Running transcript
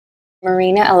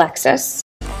Marina Alexis.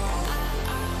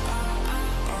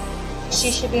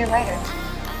 She should be a writer.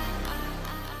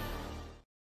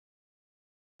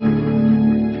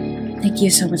 Thank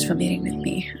you so much for meeting with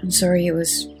me. I'm sorry it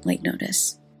was late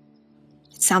notice.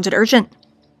 It sounded urgent.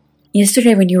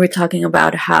 Yesterday when you were talking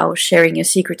about how sharing your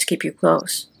secrets keep you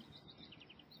close,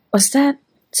 was that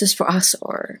just for us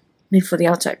or meant for the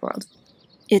outside world?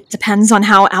 It depends on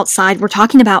how outside we're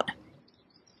talking about.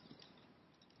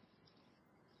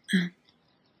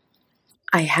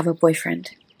 I have a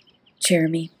boyfriend,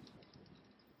 Jeremy.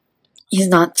 He's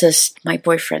not just my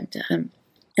boyfriend. I'm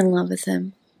in love with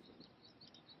him.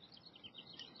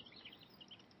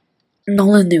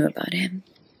 Nolan knew about him.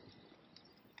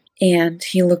 And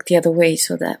he looked the other way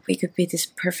so that we could be this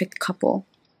perfect couple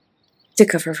to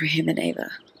cover for him and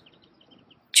Ava.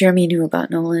 Jeremy knew about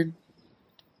Nolan,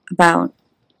 about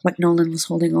what Nolan was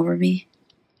holding over me.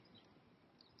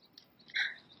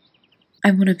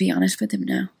 I want to be honest with him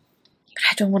now, but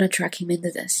I don't want to drag him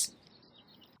into this.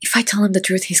 If I tell him the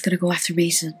truth, he's going to go after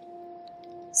Mason.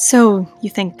 So, you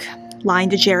think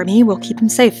lying to Jeremy will keep him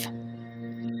safe?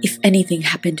 If anything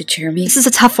happened to Jeremy... This is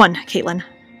a tough one, Caitlin.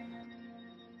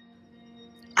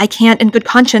 I can't, in good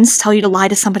conscience, tell you to lie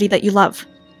to somebody that you love.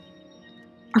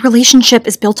 A relationship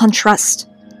is built on trust,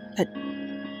 but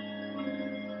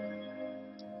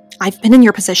I've been in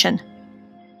your position,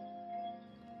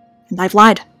 and I've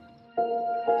lied.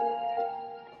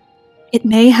 It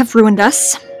may have ruined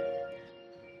us,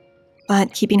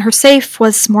 but keeping her safe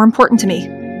was more important to me.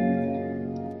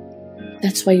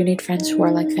 That's why you need friends who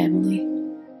are like family.